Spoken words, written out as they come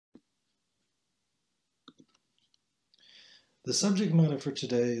The subject matter for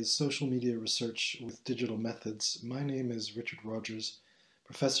today is social media research with digital methods. My name is Richard Rogers,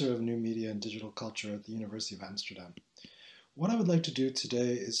 Professor of New Media and Digital Culture at the University of Amsterdam. What I would like to do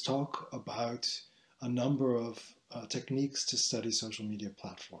today is talk about a number of techniques to study social media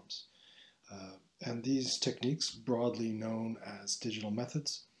platforms. And these techniques, broadly known as digital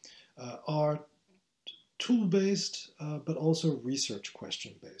methods, are tool-based, but also research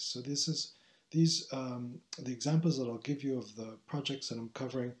question-based. So the examples that I'll give you of the projects that I'm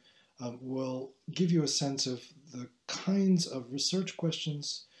covering will give you a sense of the kinds of research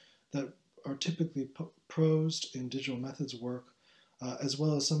questions that are typically posed in digital methods work, as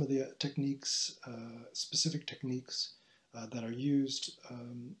well as some of the techniques, specific techniques that are used,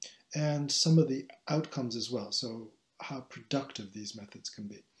 and some of the outcomes as well. So how productive these methods can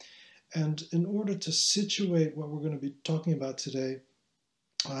be. And in order to situate what we're going to be talking about today,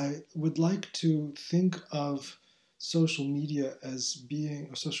 I would like to think of social media as being,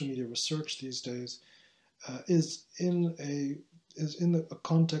 or social media research these days, is in a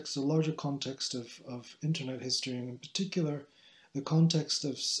context, a larger context of internet history, and in particular, the context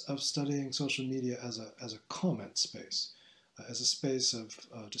of studying social media as a comment space, as a space of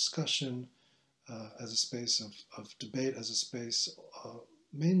discussion, as a space of debate, as a space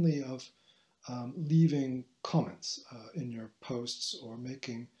mainly of leaving comments in your posts or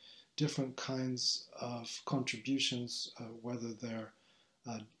making different kinds of contributions, whether they're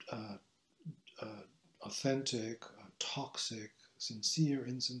uh, uh, authentic, toxic, sincere,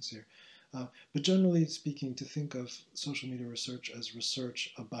 insincere. But generally speaking, to think of social media research as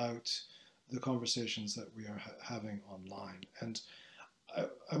research about the conversations that we are having online. And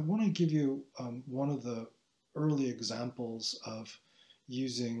I want to give you one of the early examples of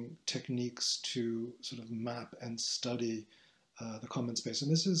using techniques to sort of map and study the comment space.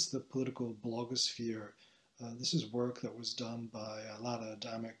 And this is the political blogosphere. This is work that was done by Lada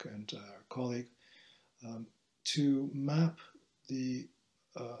Adamic and our colleague to map the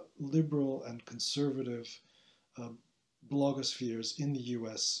liberal and conservative blogospheres in the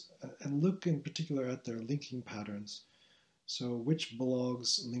US and look in particular at their linking patterns. So which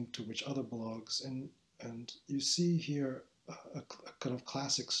blogs link to which other blogs, and you see here a kind of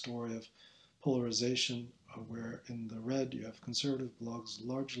classic story of polarization, where in the red you have conservative blogs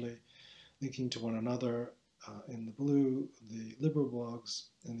largely linking to one another, in the blue the liberal blogs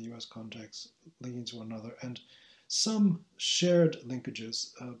in the US context linking to one another, and some shared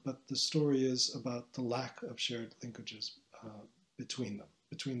linkages, but the story is about the lack of shared linkages between them,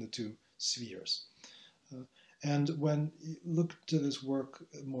 between the two spheres. And when you look to this work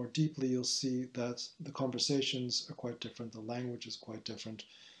more deeply, you'll see that the conversations are quite different, the language is quite different,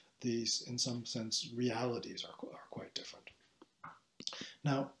 these, in some sense, realities are quite different.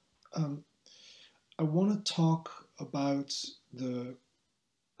 Now, I want to talk about the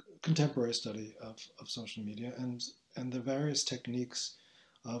contemporary study of social media and the various techniques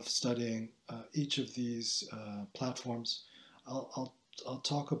of studying each of these platforms. I'll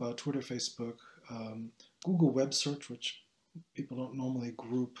talk about Twitter, Facebook, Google Web Search, which people don't normally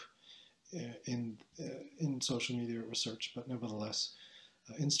group in social media research, but nevertheless,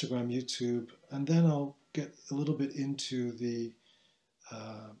 Instagram, YouTube, and then I'll get a little bit into the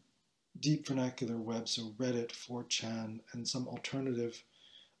deep vernacular web, so Reddit, 4chan, and some alternative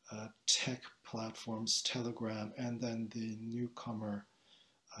tech platforms, Telegram, and then the newcomer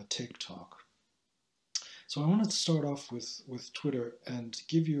TikTok. So I wanted to start off with Twitter and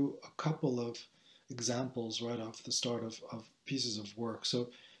give you a couple of examples right off the start of pieces of work. So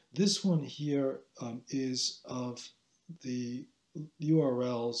this one here is of the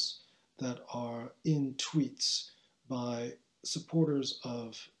URLs that are in tweets by supporters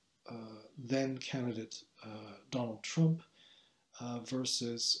of then candidate Donald Trump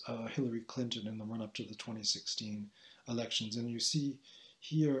versus Hillary Clinton in the run-up to the 2016 elections. And you see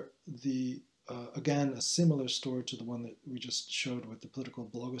here again, a similar story to the one that we just showed with the political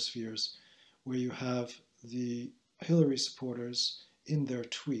blogospheres, where you have the Hillary supporters in their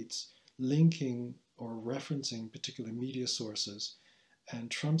tweets linking or referencing particular media sources,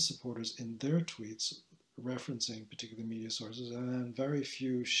 and Trump supporters in their tweets referencing particular media sources, and then very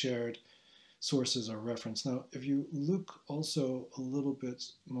few shared sources are referenced. Now, if you look also a little bit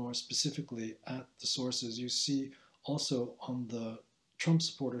more specifically at the sources, you see also on the Trump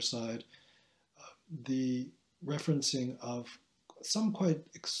supporter side the referencing of some quite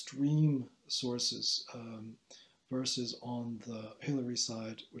extreme sources versus on the Hillary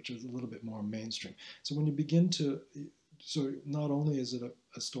side, which is a little bit more mainstream. So when you begin to, so not only is it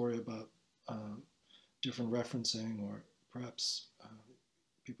a story about different referencing, or perhaps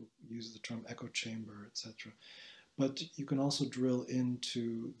people use the term echo chamber, etc., but you can also drill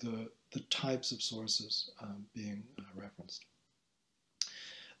into the types of sources being referenced.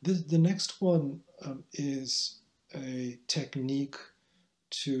 The next one is a technique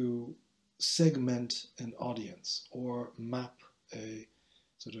to segment an audience or map a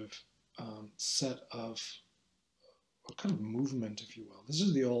sort of set of, or kind of movement, if you will. This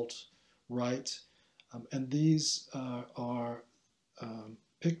is the alt-right, and these are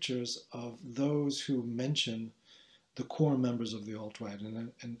pictures of those who mention the core members of the alt-right.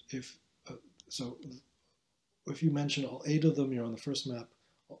 And if so, if you mention all 8 of them, you're on the first map,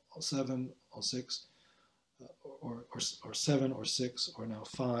 all 7, all 6, or 7 or 6 or now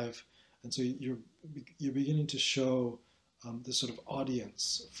 5. And so you're beginning to show this sort of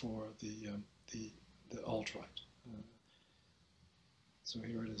audience for the alt-right. So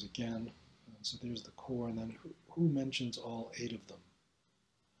here it is again. So there's the core, and then who mentions all 8 of them?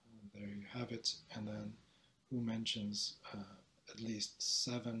 There you have it. And then who mentions at least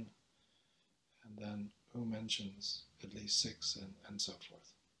 7, and then who mentions at least 6, and so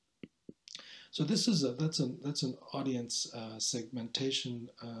forth. So this is that's an audience segmentation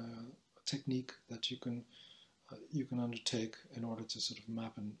technique that you can undertake in order to sort of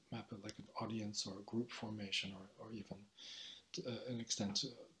map it like an audience or a group formation, or even to an extent to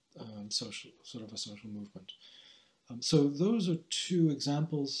social movement. So those are 2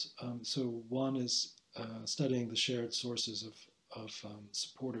 examples. So one is studying the shared sources of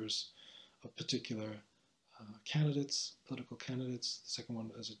supporters of particular candidates, political candidates. The second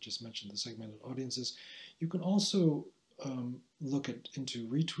one, as I just mentioned, the segmented audiences. You can also look into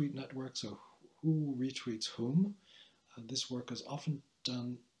retweet networks, so who retweets whom. This work is often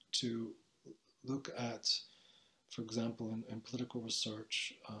done to look at, for example, in political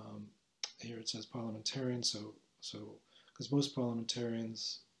research, here it says parliamentarians, so because most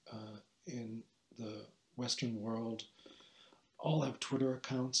parliamentarians in the Western world all have Twitter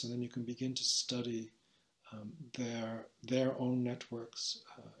accounts, and then you can begin to study their own networks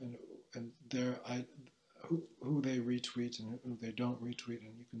and their who they retweet and who they don't retweet,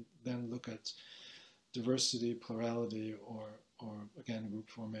 and you can then look at diversity, plurality, or again group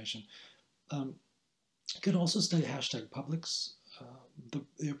formation. You can also study hashtag publics.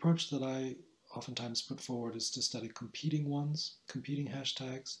 The approach that I oftentimes put forward is to study competing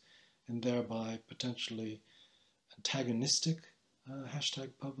hashtags, and thereby potentially antagonistic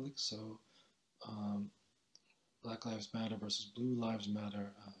hashtag publics. So Black Lives Matter versus Blue Lives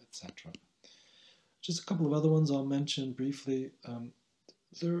Matter, etc. Just a couple of other ones I'll mention briefly.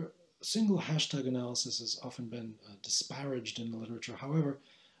 Single hashtag analysis has often been disparaged in the literature. However,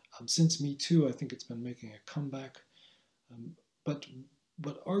 since Me Too, I think it's been making a comeback. But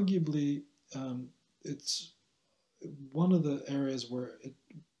arguably, it's one of the areas where it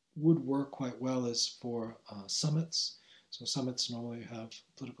would work quite well is for summits. So summits normally have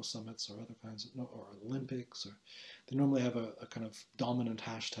political summits or other kinds of, or Olympics, or they normally have a kind of dominant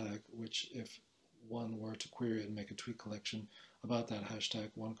hashtag, which if one were to query and make a tweet collection about that hashtag,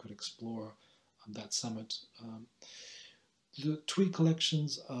 one could explore that summit. The tweet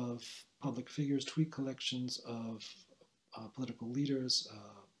collections of public figures, tweet collections of political leaders,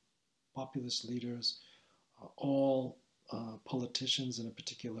 populist leaders, all politicians in a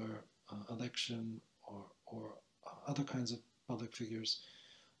particular election, or other kinds of public figures.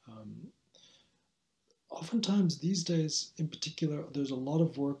 Oftentimes these days, in particular, there's a lot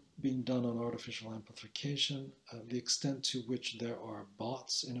of work being done on artificial amplification, the extent to which there are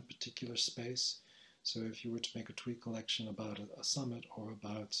bots in a particular space. So if you were to make a tweet collection about a summit or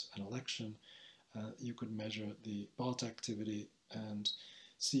about an election, you could measure the bot activity and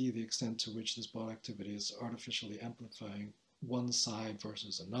see the extent to which this bot activity is artificially amplifying one side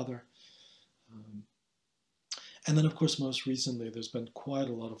versus another. And then, of course, most recently, there's been quite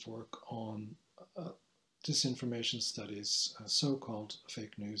a lot of work on disinformation studies, so-called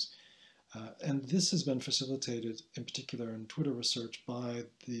fake news. And this has been facilitated, in particular in Twitter research, by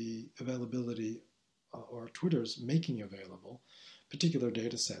the availability, or Twitter's making available, particular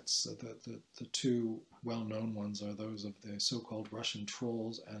data sets. The 2 well-known ones are those of the so-called Russian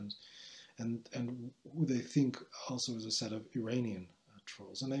trolls and who they think also is a set of Iranian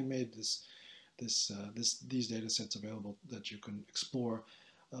trolls. And they made these data sets available that you can explore.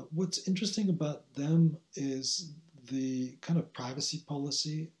 What's interesting about them is the kind of privacy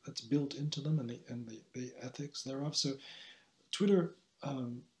policy that's built into them and the ethics thereof. So Twitter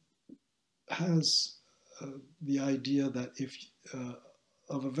has the idea that if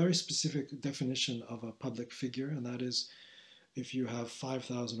of a very specific definition of a public figure, and that is if you have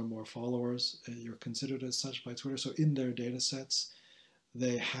 5,000 or more followers, you're considered as such by Twitter. So in their data sets,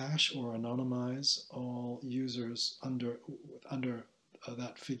 they hash or anonymize all users under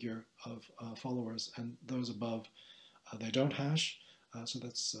that figure of followers, and those above they don't hash. So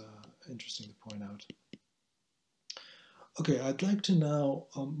that's interesting to point out. Okay, I'd like to now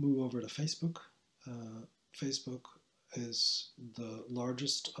move over to Facebook. Facebook is the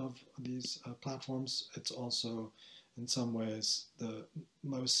largest of these platforms. It's also, in some ways, the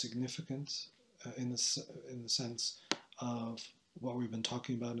most significant in the sense of what we've been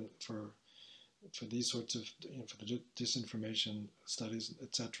talking about for these sorts of, for the disinformation studies,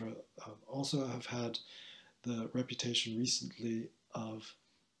 etc. Also have had the reputation recently of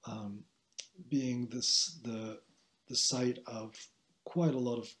being the site of quite a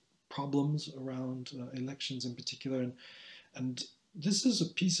lot of problems around elections in particular, and this is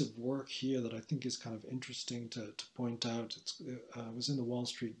a piece of work here that I think is kind of interesting to point out. It was in the Wall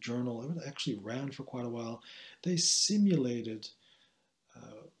Street Journal. It actually ran for quite a while. They simulated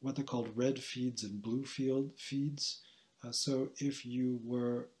what they called red feeds and blue feeds. So if you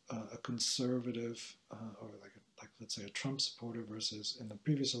were a conservative or like let's say a Trump supporter versus in the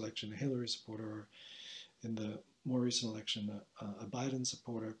previous election a Hillary supporter, or in the more recent election a Biden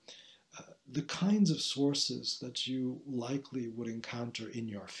supporter, the kinds of sources that you likely would encounter in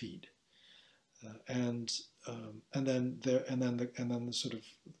your feed, and then the sort of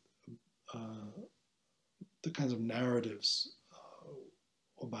the kinds of narratives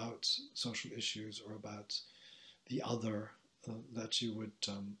about social issues or about the other that you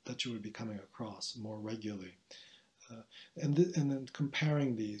would be coming across more regularly, and then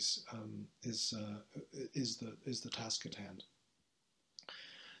comparing these is the task at hand.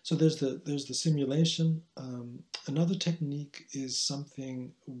 So there's the simulation. Another technique is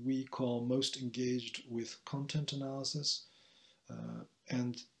something we call most engaged with content analysis,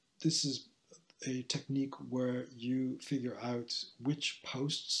 and this is a technique where you figure out which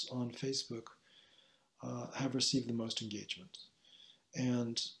posts on Facebook have received the most engagement.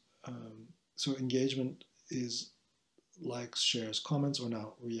 And so engagement is likes, shares, comments, or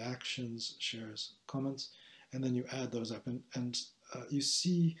now reactions, shares, comments, and then you add those up. And you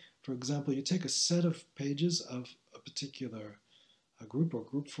see, for example, you take a set of pages of a particular group or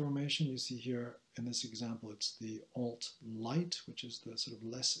group formation. You see here in this example, it's the alt-light, which is the sort of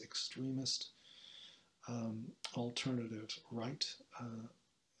less extremist alternative right,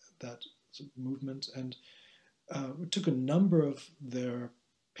 that sort of movement. And we took a number of their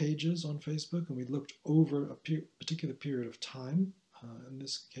pages on Facebook and we looked over a particular period of time. In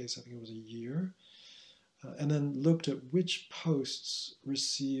this case, I think it was a year. And then looked at which posts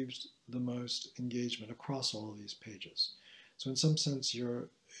received the most engagement across all of these pages. So in some sense, you're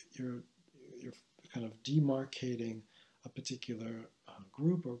kind of demarcating a particular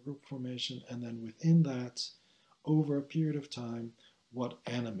group or group formation, and then within that, over a period of time, what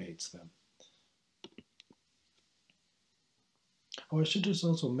animates them. Oh, I should just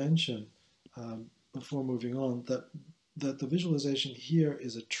also mention, before moving on, that the visualization here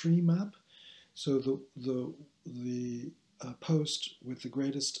is a tree map. So the post with the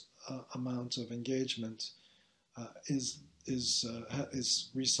greatest amount of engagement is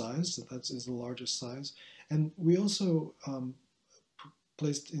resized. That is the largest size, and we also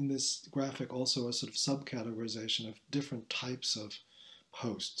placed in this graphic also a sort of subcategorization of different types of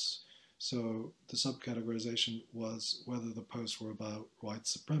posts. So the subcategorization was whether the posts were about white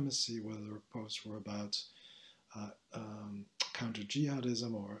supremacy, whether the posts were about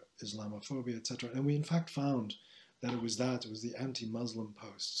counter-jihadism or Islamophobia, etc. And we in fact found that it was the anti-Muslim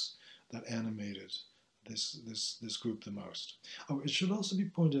posts that animated this group the most. Oh, it should also be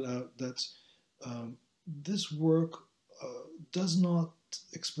pointed out that this work does not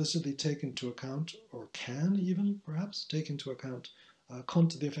explicitly take into account, or can even perhaps take into account,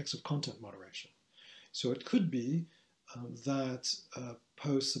 the effects of content moderation. So it could be that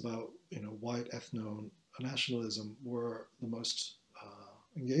posts about white ethno-nationalism were the most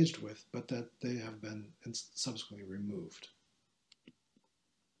engaged with, but that they have been subsequently removed.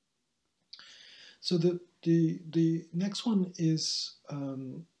 So the next one is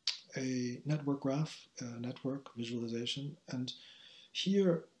a network graph, network visualization, and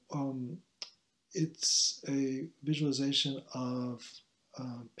here it's a visualization of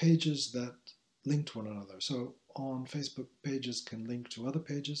pages that link to one another. So on Facebook, pages can link to other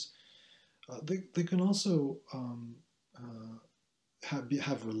pages. They can also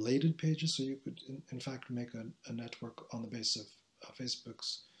have related pages, so you could in fact make a network on the basis of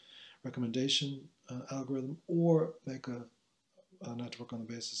Facebook's recommendation algorithm, or make a network on the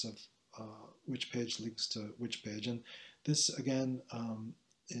basis of which page links to which page. And this again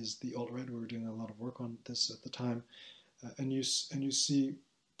is the alt-right. We were doing a lot of work on this at the time, and you see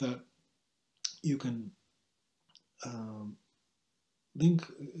that you can link,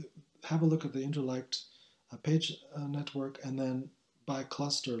 have a look at the interliked page network, and then by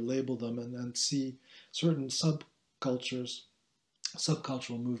cluster label them, and then see certain subcultural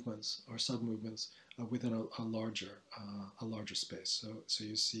movements or sub-movements within a larger space. So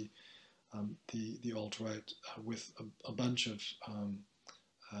you see the alt-right with a bunch of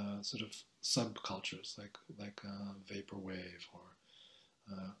sort of subcultures like vaporwave or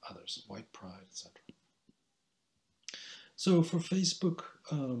others, white pride, etc. So for Facebook,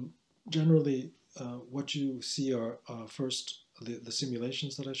 generally, what you see are first the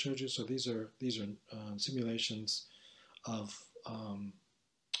simulations that I showed you. So these are simulations of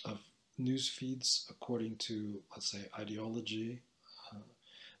news feeds according to, let's say, ideology.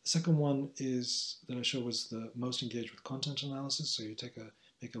 The second one is that I showed was the most engaged with content analysis. So you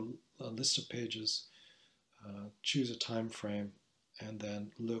make a list of pages, choose a time frame, and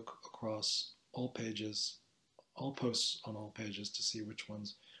then look across all pages, all posts on all pages to see which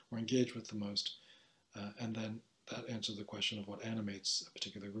ones were engaged with the most, and then that answers the question of what animates a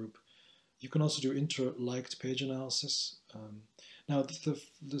particular group. You can also do interliked page analysis. Now,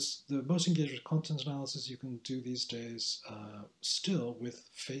 the most engaged with content analysis you can do these days still with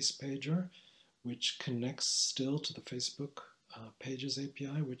FacePager, which connects still to the Facebook Pages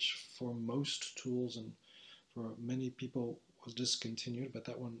API, which for most tools and for many people was discontinued, but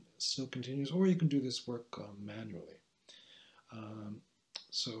that one still continues. Or you can do this work manually.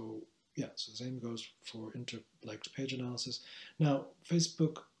 So the same goes for interliked page analysis. Now,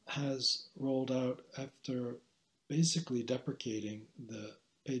 Facebook has rolled out, after basically deprecating the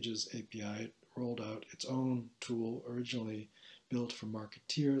Pages API, it rolled out its own tool originally built for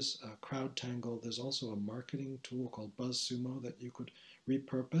marketeers, CrowdTangle. There's also a marketing tool called BuzzSumo that you could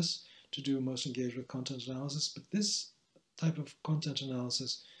repurpose to do most engaged with content analysis. But this type of content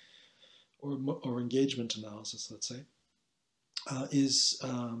analysis or engagement analysis, let's say, is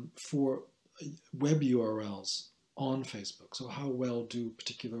for web URLs on Facebook. So how well do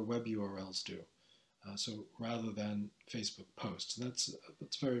particular web URLs do? So rather than Facebook posts. That's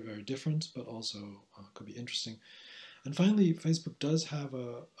very, very different, but also could be interesting. And finally, Facebook does have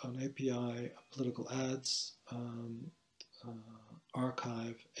an API, a political ads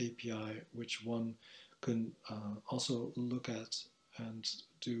archive API, which one can also look at and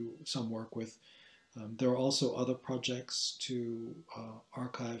do some work with. There are also other projects to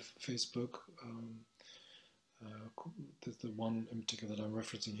archive Facebook. The one in particular that I'm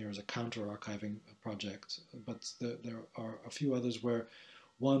referencing here is a counter-archiving project, but there are a few others where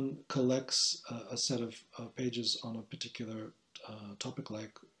one collects a set of pages on a particular topic,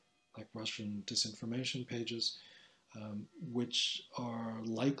 like Russian disinformation pages, which are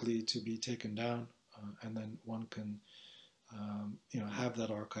likely to be taken down, and then one can have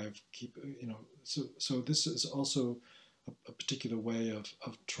that archive keep, so this is also a particular way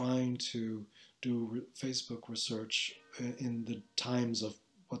of trying to do Facebook research in the times of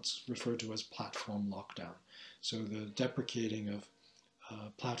what's referred to as platform lockdown. So the deprecating of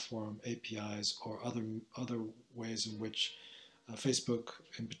platform APIs or other ways in which Facebook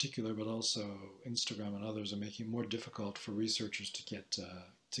in particular, but also Instagram and others, are making it more difficult for researchers to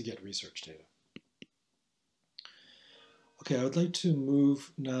get research data. Okay, I would like to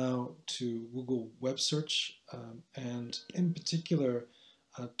move now to Google Web Search, and in particular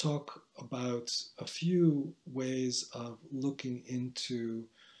talk about a few ways of looking into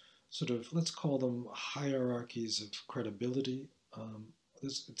sort of, let's call them hierarchies of credibility.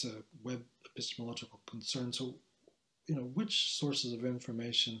 It's a web epistemological concern. So, which sources of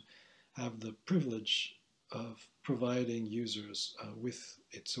information have the privilege of providing users with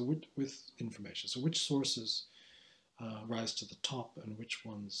it? So with information. So which sources rise to the top and which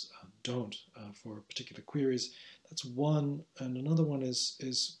ones don't for particular queries? That's one, and another one has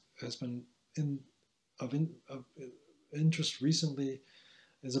been of interest recently,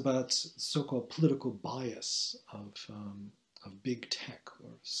 is about so-called political bias of big tech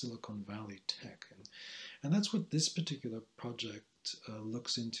or Silicon Valley tech, and that's what this particular project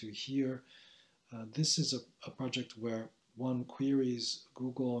looks into here. This is a project where one queries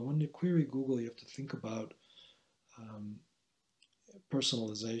Google, and when you query Google, you have to think about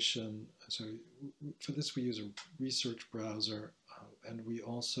personalization. So for this, we use a research browser, and we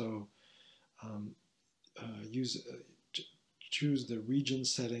also choose the region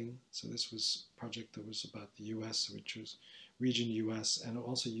setting. So this was a project that was about the US, so we chose region US, and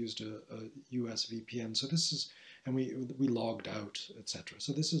also used a US VPN. So this is, and we logged out, etc.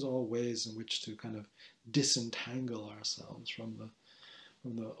 So this is all ways in which to kind of disentangle ourselves from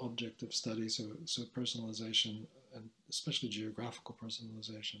from the object of study. So personalization, and especially geographical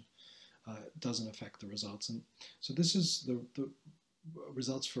personalization, doesn't affect the results. And so this is the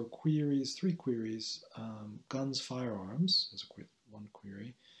results for queries, 3 queries: guns, firearms is one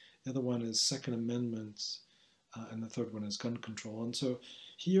query. The other one is Second Amendment, and the third one is gun control. And so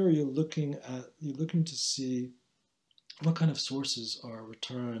here you're looking to see what kind of sources are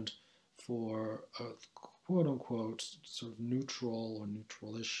returned for a quote unquote sort of neutral or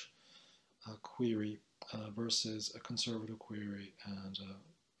neutral-ish query versus a conservative query and a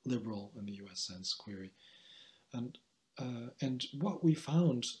liberal in the US sense query. And what we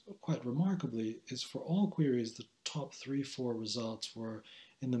found quite remarkably is for all queries, the top 3-4 results were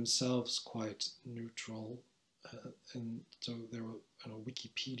in themselves quite neutral. And so there were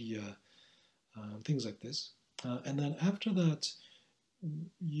Wikipedia, things like this. And then after that,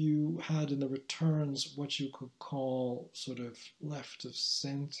 you had in the returns what you could call sort of left of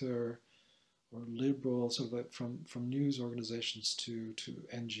center or liberal, sort of like from news organizations to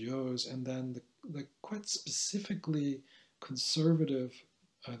NGOs, and then the quite specifically conservative,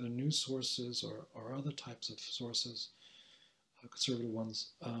 either news sources or other types of sources, conservative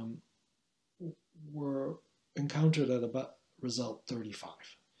ones, were encountered at about result 35.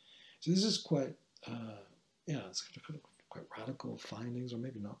 So this is quite, it's quite radical findings, or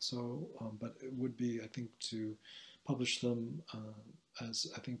maybe not so, but it would be, I think, to publish them, as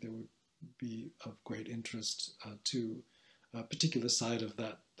I think they would be of great interest to a particular side of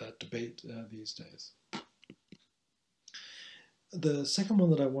that debate these days. The second one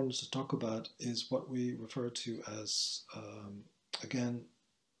that I wanted to talk about is what we refer to as, again,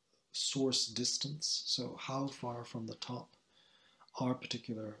 source distance. So how far from the top are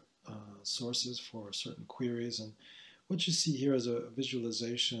particular sources for certain queries. And what you see here is a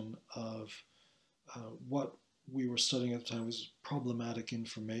visualization of what we were studying at the time was problematic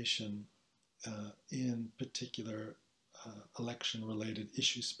information in particular election-related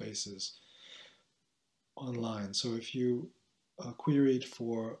issue spaces online. So if you queried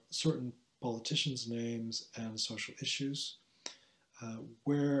for certain politicians' names and social issues,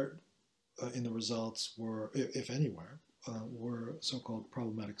 where in the results were, if anywhere, were so-called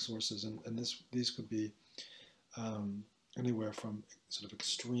problematic sources, and these could be anywhere from sort of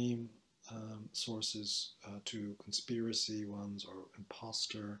extreme sources to conspiracy ones or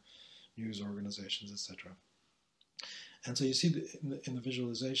imposter news organizations, etc. And so you see in the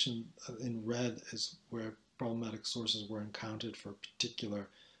visualization in red is where problematic sources were encountered for particular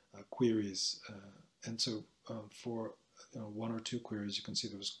queries, and so for 1 or 2 queries, you can see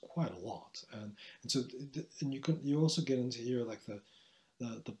there was quite a lot, and so you also get into here like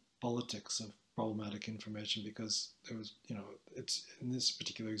the politics of problematic information, because there was it's in this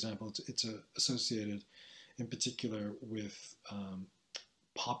particular example it's associated in particular with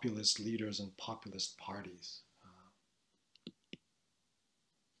populist leaders and populist parties.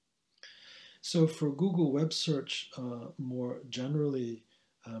 So for Google web search, more generally,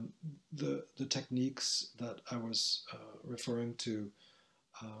 the techniques that I was referring to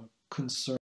concern